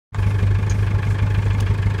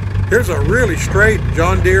Here's a really straight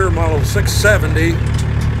John Deere model 670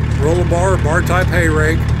 roller bar type hay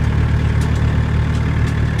rake.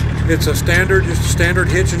 It's a standard, just a standard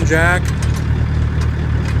hitch and jack.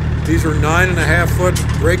 These are 9.5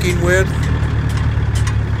 foot raking width.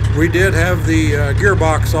 We did have the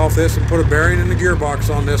gearbox off this and put a bearing in the gearbox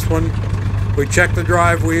on this one. We checked the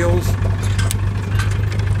drive wheels.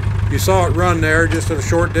 You saw it run there just at a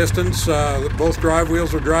short distance. Both drive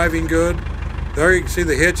wheels are driving good. There you can see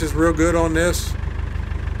the hitch is real good on this.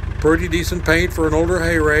 Pretty decent paint for an older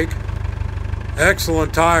hay rake.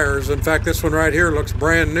 Excellent tires. In fact, this one right here looks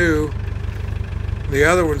brand new. The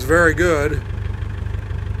other one's very good.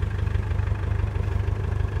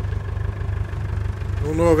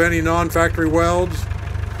 Don't know of any non-factory welds.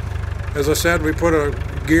 As I said, we put a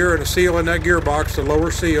gear and a seal in that gearbox, the lower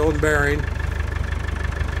seal and bearing.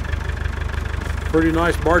 Pretty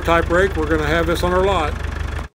nice bar type rake. We're going to have this on our lot.